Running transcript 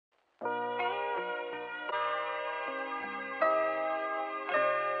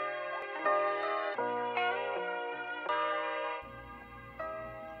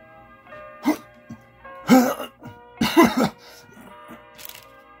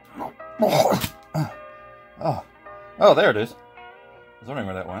Oh, there it is. I was wondering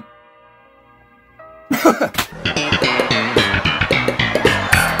where that went.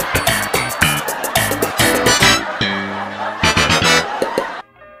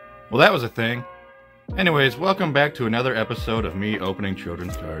 Well, that was a thing. Anyways, welcome back to another episode of me opening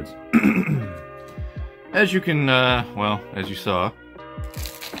children's cards. As you can, as you saw,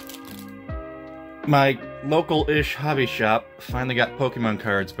 my local-ish hobby shop finally got Pokemon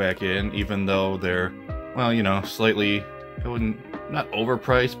cards back in, even though they're, well, you know, slightly, I wouldn't, not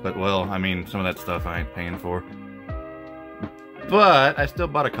overpriced, but, well, I mean, some of that stuff I ain't paying for. But I still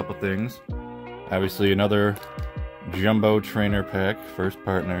bought a couple things. Obviously, another Jumbo Trainer Pack, First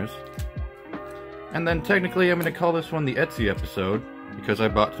Partners. And then, technically, I'm going to call this one the Etsy episode, because I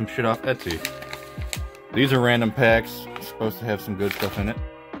bought some shit off Etsy. These are random packs, supposed to have some good stuff in it.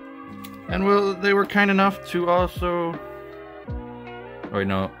 And, well, they were kind enough to also... Oh, wait,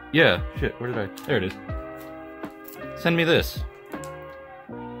 no. Yeah, shit, where did I... There it is. Send me this.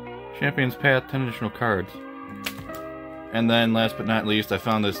 Champion's Path, 10 additional cards. And then, last but not least, I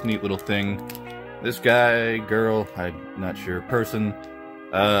found this neat little thing. This guy, girl, I'm not sure, person,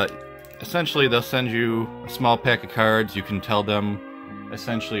 essentially they'll send you a small pack of cards. You can tell them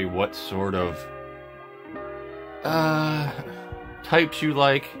essentially what sort of types you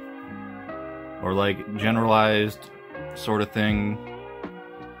like, or like generalized sort of thing.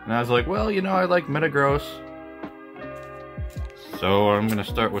 And I was like, well, you know, I like Metagross, so I'm gonna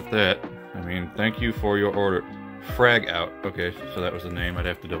start with that. I mean, thank you for your order. Frag Out. Okay, so that was the name. I'd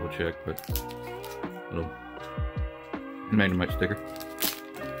have to double check, but little Magnemite sticker.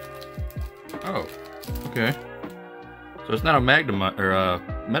 Oh, okay. So it's not a Magnemite or a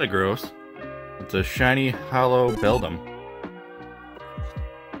Metagross. It's a shiny hollow Beldum.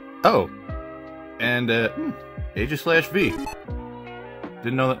 Oh, and Aegis/V.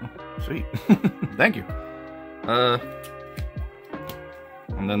 Didn't know that. Sweet. Thank you.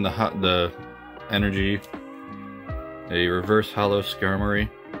 And then the energy, a reverse hollow Skarmory,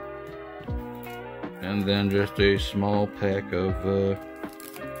 and then just a small pack of what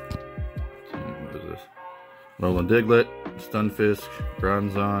is this? Alolan Diglett, Stunfisk,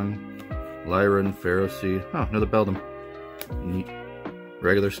 Bronzong, Lyran, Ferroseed. Oh, another Beldum. Neat.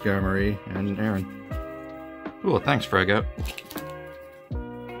 Regular Skarmory, and Aaron. Cool, thanks, Fragout.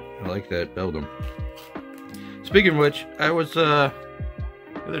 I like that Beldum. Speaking of which, I was, the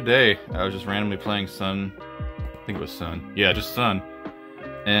other day, I was just randomly playing Sun. I think it was Sun. Yeah, just Sun.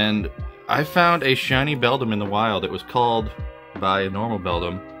 And I found a shiny Beldum in the wild. It was called by a normal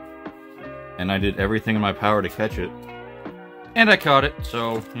Beldum. And I did everything in my power to catch it. And I caught it,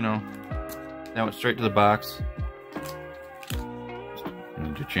 so, you know, that went straight to the box. I'm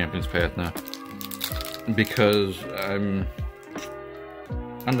gonna do Champion's Path now. Because I'm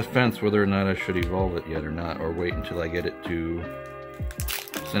on the fence whether or not I should evolve it yet or not, or wait until I get it to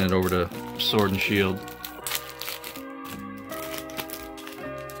send it over to Sword and Shield.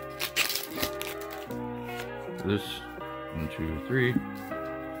 This, 1, 2, 3.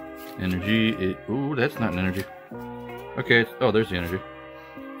 Energy, ooh, that's not an energy. Okay, oh, there's the energy.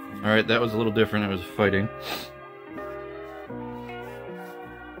 Alright, that was a little different, it was fighting.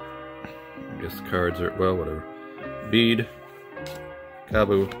 I guess the cards are, well, whatever. Bead,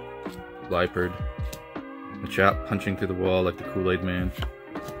 Kabu, Liepard, Machop punching through the wall like the Kool-Aid Man,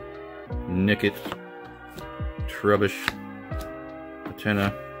 Nickit, Trubbish,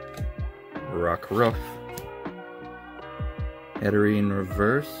 Patena, Rockruff, Hatterene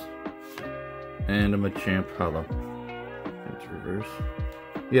reverse, and a Machamp hollow. It's reverse.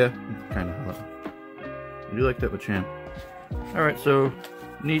 Yeah, kind of hollow. I do like that Machamp. Alright, so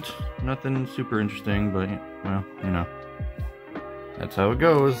neat. Nothing super interesting, but, well, you know. That's how it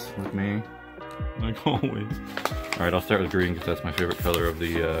goes with me, like always. Alright, I'll start with green because that's my favorite color of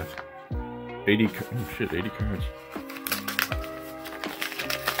the 80 cards.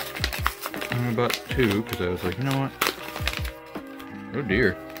 I bought 2 because I was like, you know what? Oh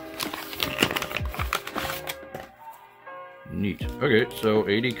dear. Neat. Okay, so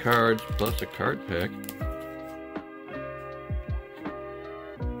 80 cards plus a card pack.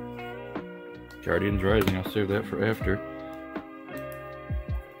 Guardians Rising, I'll save that for after.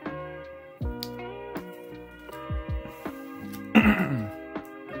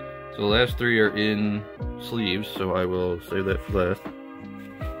 So the last 3 are in sleeves, so I will save that for last.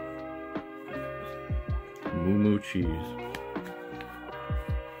 Moo Moo Cheese.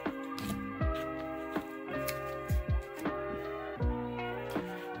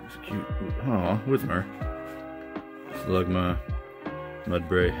 Aw, Whismur. Slugma.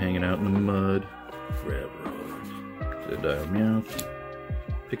 Mudbray hanging out in the mud. Grabroad. Sedile Meowth.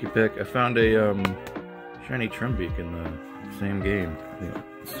 picky pick. I found a shiny Trumbeak in the same game.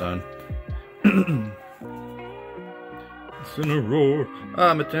 It's done. Incineroar.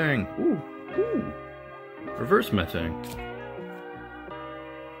 Ah, Metang. Ooh, ooh. Reverse Metang.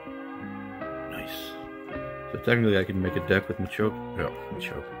 Nice. So technically I can make a deck with Machoke. Oh,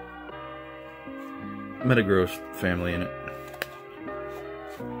 Machoke. Metagross family in it.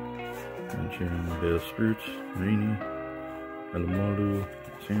 Bale Sprout, Rainy, Alamalu,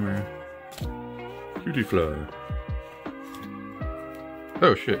 Samer, Cutiefly.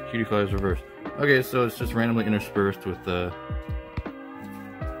 Oh shit, Cutiefly is reversed. Okay, so it's just randomly interspersed with I'm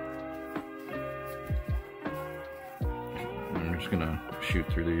just gonna shoot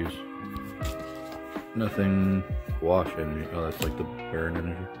through these. Nothing wash energy. Oh, that's like the burn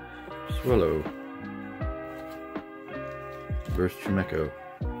energy. Swallow. Reverse Chimecho.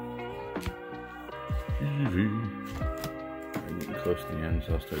 Eevee. I'm getting close to the end,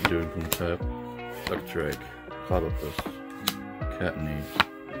 so I'll start doing from the top. Electric. Clobbopus. Catanese.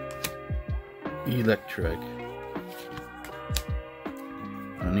 Electric.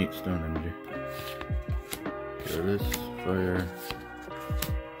 Oh, neat stone energy. Careless. Fire.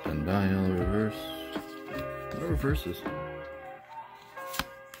 Sandile. Reverse. What reverses?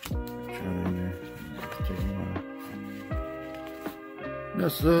 Charmander.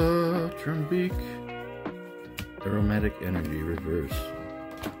 Nessa. Trumbeak. Aromatic Energy, reverse.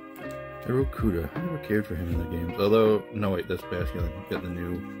 Aerocuda. I never cared for him in the games. Although, no wait, that's Basculin. Got the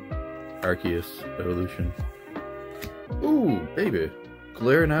new Arceus evolution. Ooh, baby.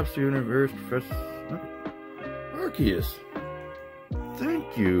 Galarian Universe Professor Arceus.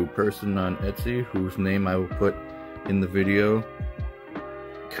 Thank you, person on Etsy, whose name I will put in the video.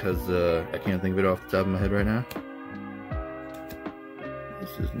 Because I can't think of it off the top of my head right now.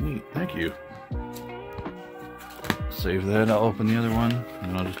 This is neat. Thank you. Save that, I'll open the other one,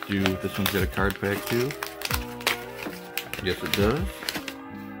 and I'll just do, this one's got a card pack too. Yes it does.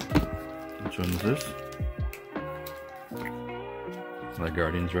 Which one is this? My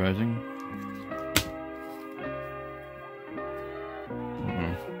Guardians Rising.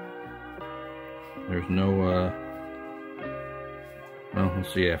 There's no, well, we'll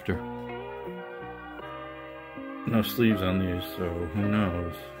see after. No sleeves on these, so who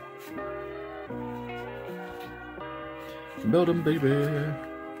knows. Build 'em, baby.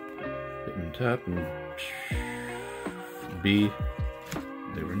 Hit and tap and B.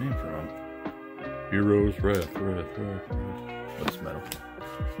 They were named from Heroes Wrath. What's metal?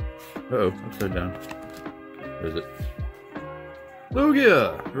 Uh oh, upside down. What is it?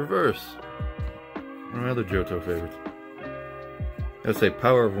 Lugia! Reverse. One of my other Johto favorites. I'd say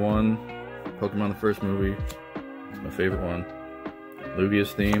Power of One. Pokemon the first movie. It's my favorite one.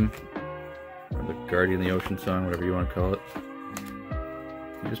 Lugia's theme. Or the Guardian of the Ocean song, whatever you want to call it.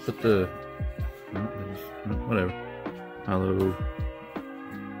 You just put the... whatever. Hollow...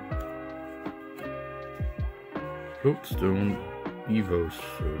 Floatstone Evo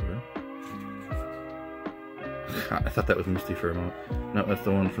Soda. I thought that was Misty for a moment. No, that's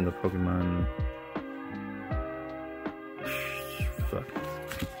the one from the Pokemon... Fuck.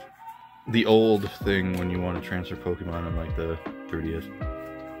 The old thing when you want to transfer Pokemon in like the 3DS.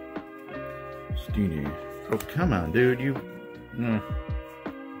 Steenie. Oh, come on, dude, you... No.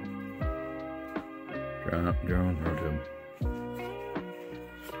 Drone, Rotom.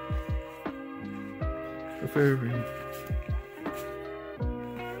 A fairy.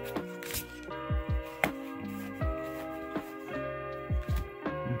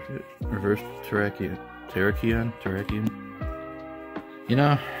 Oh shit. Reverse Terrakion? You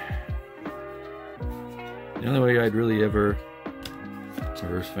know, the only way I'd really ever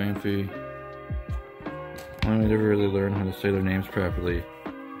reverse Fanphy, the only way I'd ever really learn how to say their names properly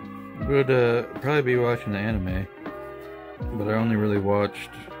would probably be watching the anime. But I only really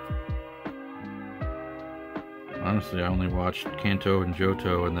watched, honestly, I only watched Kanto and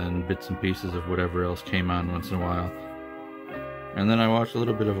Johto and then bits and pieces of whatever else came on once in a while. And then I watched a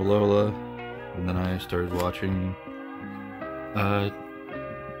little bit of Alola, and then I started watching,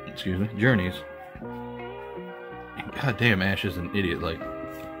 Journeys. God damn, Ash is an idiot, like,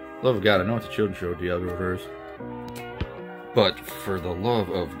 love of God, I know it's a children's show, Dialga Reverse. But, for the love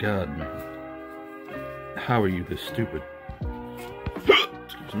of God, man, how are you this stupid?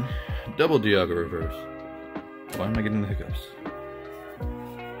 Excuse me. Double Dialga Reverse. Why am I getting the hiccups?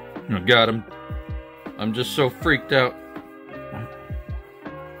 Oh God, I'm just so freaked out.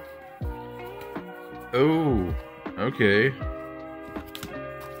 Oh, okay.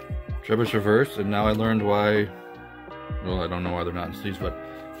 Trebus Reverse, and now I learned why. Well, I don't know why they're not in sleeves, but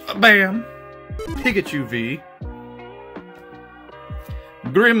BAM! Pikachu V.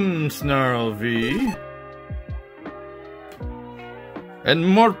 Grimmsnarl V. And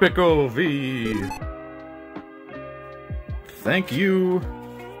Morpeko V. Thank you,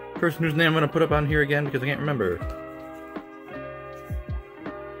 person whose name I'm going to put up on here again because I can't remember.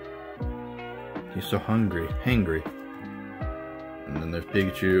 He's so hangry. And then there's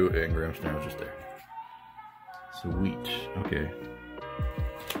Pikachu and Grimmsnarl just there. Sweet. Okay.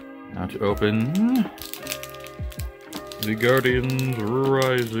 Now to open the Guardians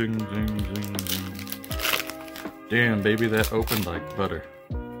Rising. Zing, zing, zing. Damn, baby, that opened like butter.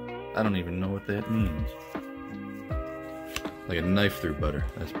 I don't even know what that means. Like a knife through butter.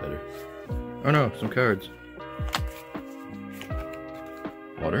 That's better. Oh no, some cards.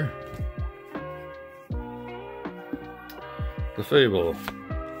 Water. Clefable.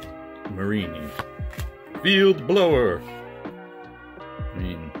 Marini. Field Blower. I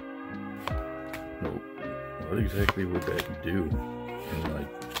mean, no, what exactly would that do in like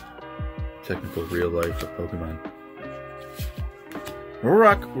technical real life of Pokemon?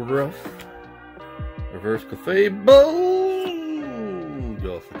 Rock Ruff. Reverse Clefable.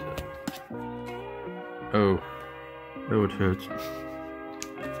 Golf attack. Oh, it hurts.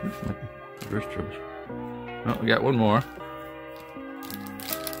 Reverse Charge. Oh, we got one more.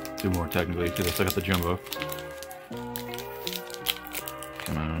 Two more technically, because I still got the Jumbo.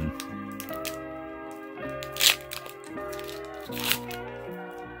 Come on.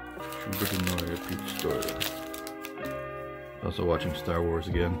 Also watching Star Wars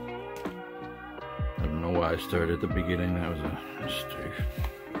again. I don't know why I started at the beginning, that was a mistake.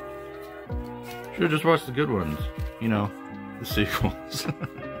 Should've just watched the good ones. You know, the sequels.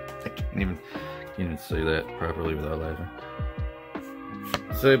 I can't even say that properly without laughing.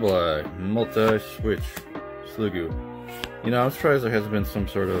 Sableye, Multi-Switch, Sliggoo. You know, I'm surprised there hasn't been some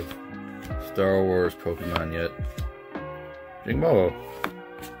sort of Star Wars Pokemon yet. Jingmo.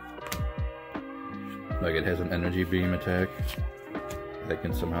 Like it has an energy beam attack that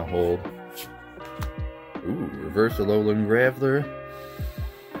can somehow hold. Ooh, reverse Alolan Graveler.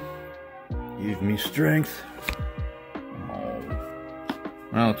 Give me strength. Oh.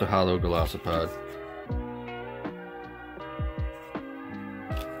 Well, it's a hollow Golisopod.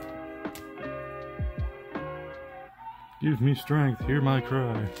 Give me strength, hear my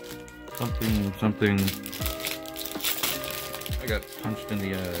cry. Something. I got punched in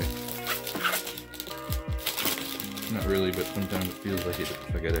the eye. Not really, but sometimes it feels like it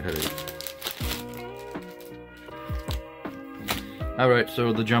if I get a headache. Alright,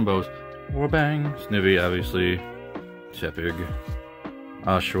 so the Jumbos. Warbang, Snivy, obviously. Tepig.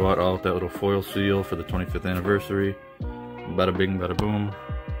 Oshawott, all with that little foil seal for the 25th anniversary. Bada bing, bada boom.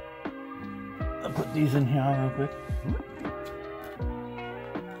 I'll put these in here real quick.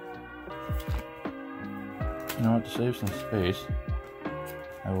 You know what, to save some space,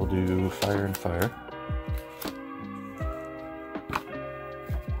 I will do fire and fire.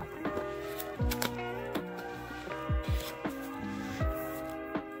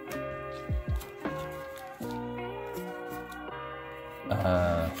 Wait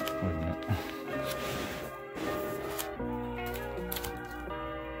a minute.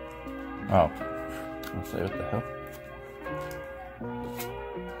 Oh, I'll say what the hell.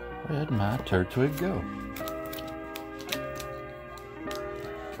 Where'd my Turtwig go?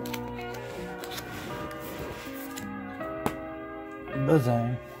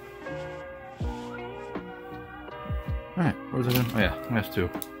 Buzzing. Alright, what was I doing? Oh yeah, last two.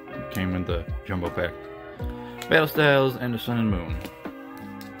 It came in the Jumbo pack. Battle Styles and the Sun and Moon.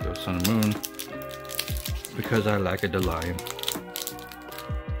 Go Sun and Moon because I like it, the lion.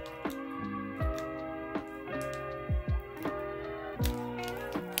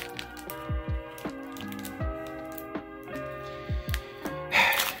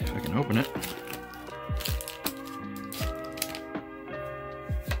 If I can open it.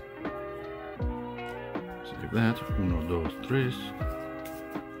 Save that. Uno, dos, tres.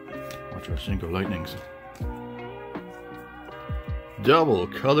 Watch our Cinco Lightnings. Double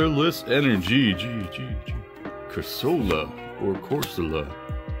Colorless Energy, Corsola or Corsola,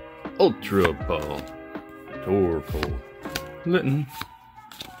 Ultra Ball, Torkoal, Litten,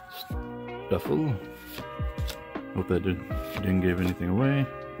 Stuffle. Hope that didn't give anything away.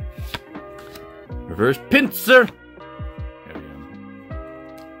 Reverse Pinsir. There we go.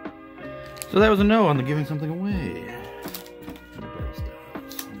 So that was a no on the giving something away.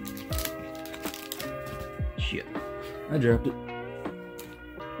 Shit, I dropped it.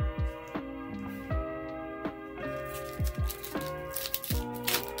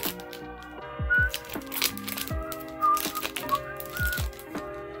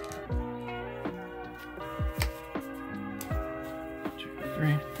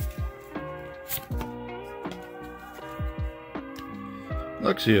 3.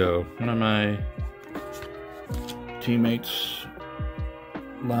 Luxio, one of my teammates'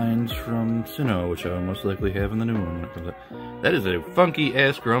 lines from Sinnoh, which I will most likely have in the new one when it comes out. That is a funky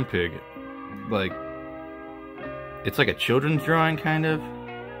ass Grumpig. Like, it's like a children's drawing, kind of.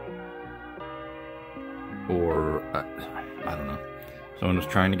 Or, I don't know. Someone was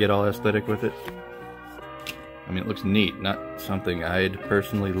trying to get all aesthetic with it. I mean, it looks neat, not something I'd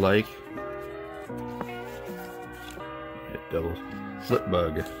personally like. It doubles.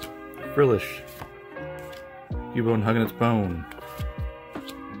 Slipbug. Frillish. Cubone hugging its bone.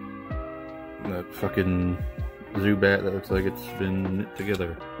 That fucking Zubat that looks like it's been knit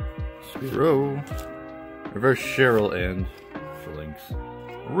together. Spearow. Reverse Cheryl and Flinks.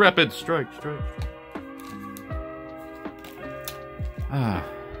 Rapid Strike. Ah.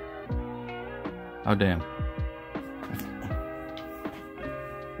 Oh, damn.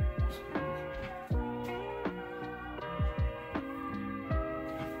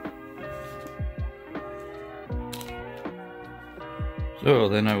 So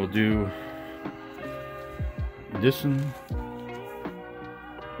then I will do Dyson.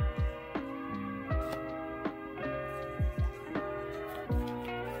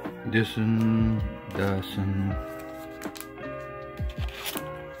 Dyson.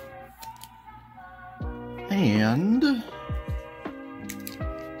 And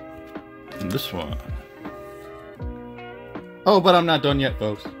this one. Oh, but I'm not done yet,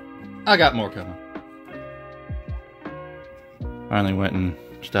 folks. I got more coming. Finally went and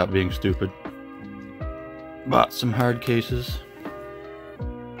stopped being stupid. Bought some hard cases.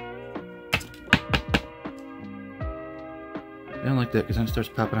 I don't like that because then it starts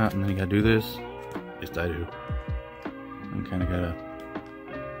popping out and then you gotta do this. At least I do. And kinda gotta...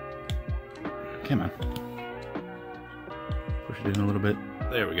 Come on. Push it in a little bit.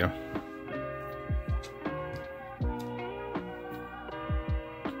 There we go.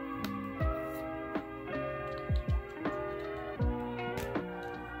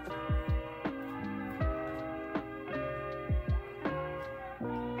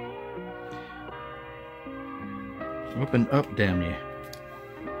 Open up, damn you.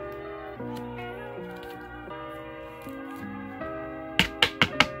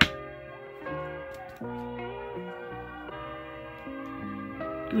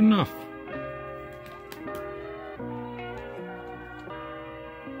 Good enough.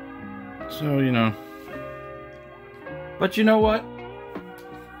 So, you know. But you know what?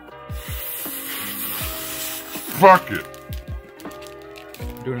 Fuck it.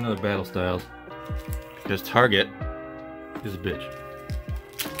 Doing another Battle Styles. Because Target is a bitch.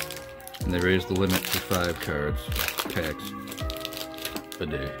 And they raised the limit to 5 cards, packs, a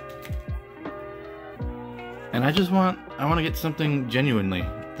day. And I want to get something genuinely.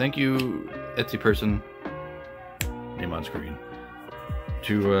 Thank you, Etsy person, name on screen,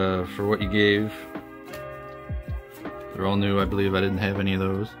 for what you gave. They're all new, I believe. I didn't have any of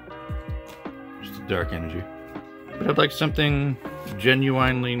those. Just a dark energy. But I'd like something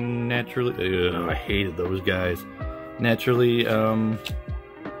genuinely, naturally... Ugh, I hated those guys. Naturally,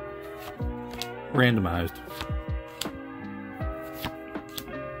 randomized.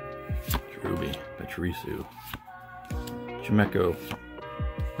 Ruby, Pachirisu, Chimeco,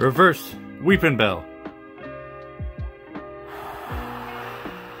 Reverse Weepin' Bell.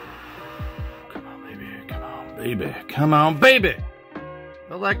 Come on, baby, come on, baby, come on, baby!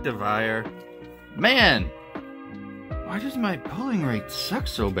 Electivire. Man! Why does my pulling rate suck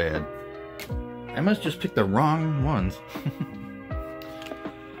so bad? I must just pick the wrong ones.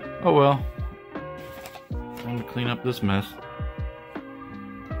 Oh well. Time to clean up this mess.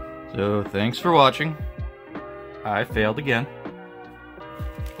 So, thanks for watching. I failed again.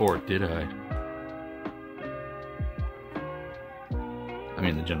 Or did I? I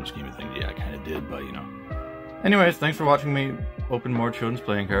mean, the general scheme of things, yeah, I kind of did, but you know. Anyways, thanks for watching me open more children's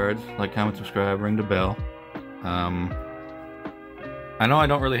playing cards. Like, comment, subscribe, ring the bell. I know I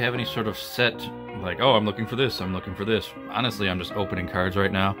don't really have any sort of set, like, oh, I'm looking for this, I'm looking for this. Honestly, I'm just opening cards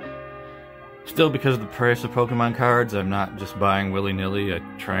right now. Still, because of the price of Pokemon cards, I'm not just buying willy-nilly.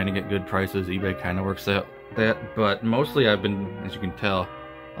 I'm trying to get good prices. eBay kind of works out that. But mostly I've been, as you can tell,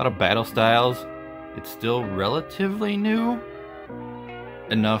 a lot of Battle Styles. It's still relatively new.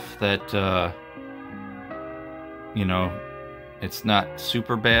 Enough that, you know, it's not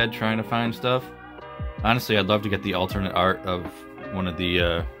super bad trying to find stuff. Honestly, I'd love to get the alternate art of one of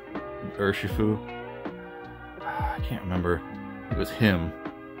the Urshifu. I can't remember. It was him.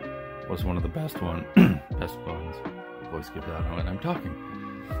 Was one of the best best ones. Voice gives out when I'm talking.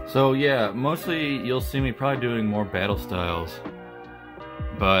 So yeah, mostly you'll see me probably doing more Battle Styles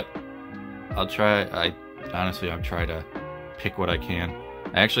but I'll try. Honestly, I'll try to pick what I can.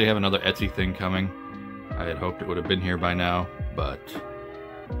 I actually have another Etsy thing coming. I had hoped it would have been here by now, but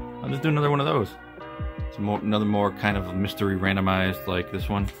I'll just do another one of those. It's another more kind of mystery randomized like this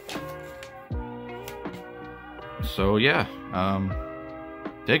one. So yeah,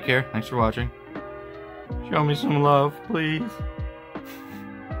 take care. Thanks for watching. Show me some love, please.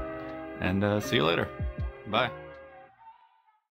 And see you later. Bye.